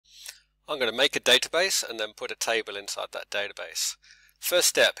I'm going to make a database and then put a table inside that database. First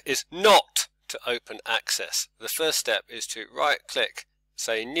step is not to open access. The first step is to right click,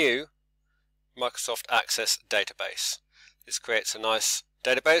 say new, Microsoft Access Database. This creates a nice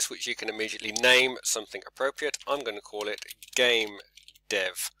database which you can immediately name something appropriate. I'm going to call it Game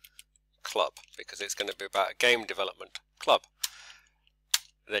Dev Club because it's going to be about a game development club.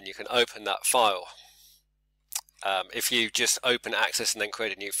 Then you can open that file. If you just open access and then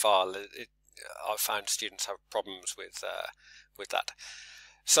create a new file, I've found students have problems with that.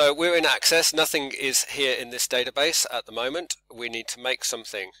 So we're in access, nothing is here in this database at the moment. We need to make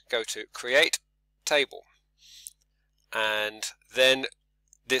something. Go to create table, and then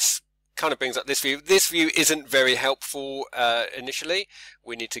this kind of brings up this view. This view isn't very helpful initially.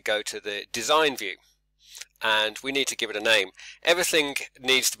 We need to go to the design view and we need to give it a name. Everything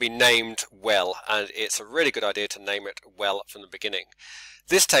needs to be named well, and it's a really good idea to name it well from the beginning.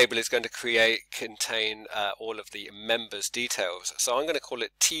 This table is going to contain all of the members' details. So I'm going to call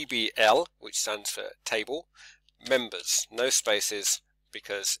it TBL, which stands for table, members, no spaces,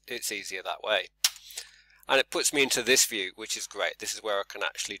 because it's easier that way. And it puts me into this view, which is great. This is where I can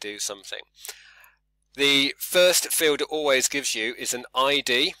actually do something. The first field it always gives you is an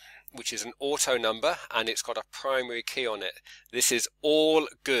ID, which is an auto number, and it's got a primary key on it. This is all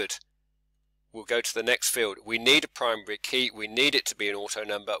good. We'll go to the next field. We need a primary key. We need it to be an auto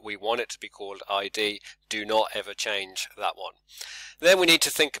number. We want it to be called ID. Do not ever change that one. Then we need to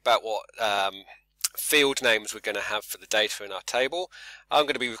think about what field names we're going to have for the data in our table. I'm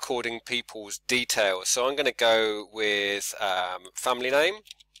going to be recording people's details. So I'm going to go with family name,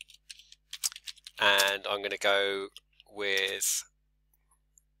 and I'm going to go with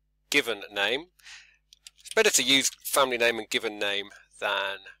given name. It's better to use family name and given name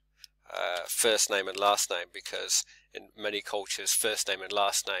than first name and last name, because in many cultures first name and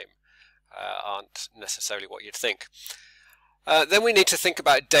last name aren't necessarily what you'd think. Then we need to think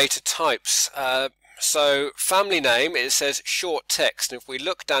about data types. So family name, it says short text, and if we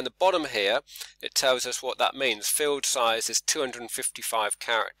look down the bottom here, it tells us what that means. Field size is 255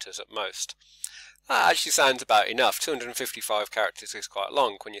 characters at most. That actually sounds about enough. 255 characters is quite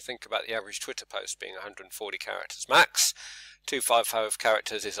long when you think about the average Twitter post being 140 characters max. 255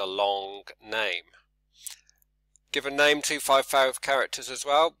 characters is a long name. Given name 255 characters as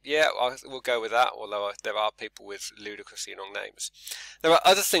well. Yeah, we'll go with that, although there are people with ludicrously long names. There are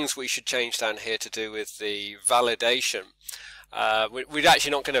other things we should change down here to do with the validation. We're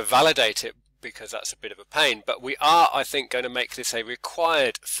actually not going to validate it because that's a bit of a pain, but we are, I think, going to make this a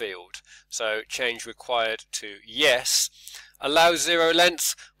required field. So change required to yes. Allow zero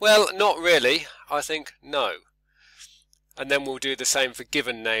length? Well, not really. I think no. And then we'll do the same for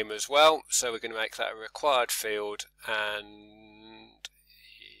given name as well. So we're going to make that a required field, and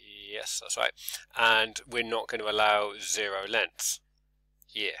yes, that's right. And we're not going to allow zero length.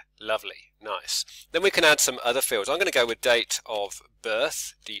 Yeah, lovely, nice. Then we can add some other fields. I'm going to go with date of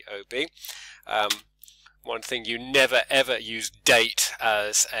birth, DOB. One thing, you never ever use date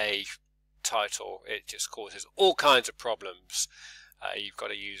as a title. It just causes all kinds of problems. You've got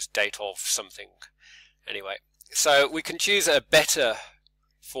to use date of something. Anyway, so we can choose a better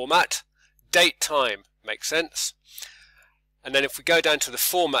format. Date time makes sense. And then if we go down to the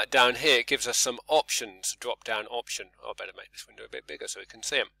format down here, it gives us some options, drop down option. I better make this window a bit bigger so we can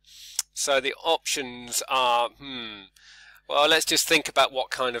see them. So the options are, well, let's just think about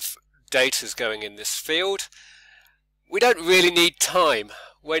what kind of data is going in this field. We don't really need time.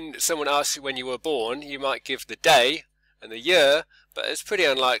 When someone asks you when you were born, you might give the day and the year, but it's pretty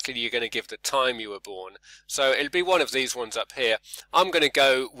unlikely you're going to give the time you were born. So it'll be one of these ones up here. I'm going to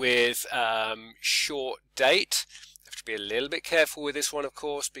go with short date. To be a little bit careful with this one, of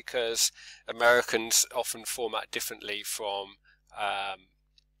course, because Americans often format differently from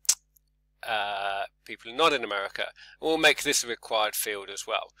people not in America. We'll make this a required field as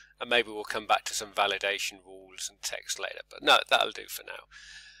well, and maybe we'll come back to some validation rules and text later, but no, that'll do for now.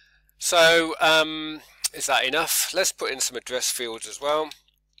 So is that enough? Let's put in some address fields as well.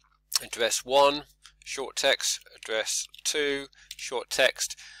 Address 1, short text. Address 2, short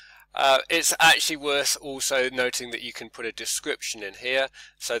text. It's actually worth also noting that you can put a description in here.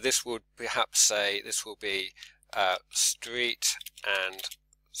 So this would perhaps say this will be street and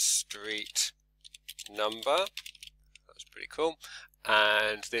street number. That's pretty cool.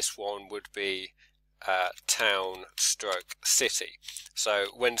 And this one would be town stroke city. So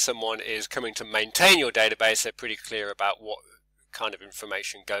when someone is coming to maintain your database, they're pretty clear about what kind of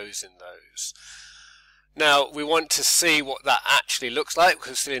information goes in those. Now we want to see what that actually looks like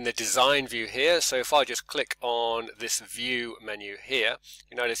because we're still in the design view here. So if I just click on this view menu here,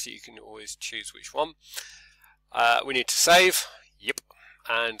 you notice that you can always choose which one. We need to save, yep,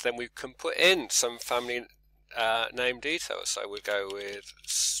 and then we can put in some family name details. So we'll go with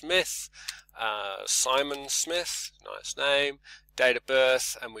Smith, Simon Smith, nice name, date of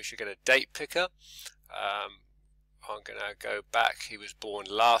birth, and we should get a date picker. I'm going to go back, he was born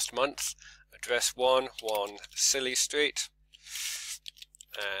last month. Address 1 Silly Street,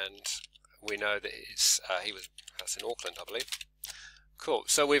 and we know that that's in Auckland, I believe. Cool.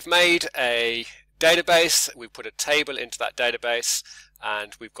 So we've made a database, we've put a table into that database,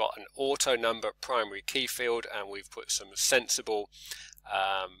 and we've got an auto number primary key field, and we've put some sensible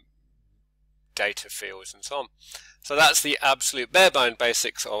data fields and so on. So that's the absolute bare bone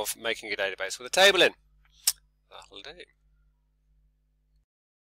basics of making a database with a table in. That'll do.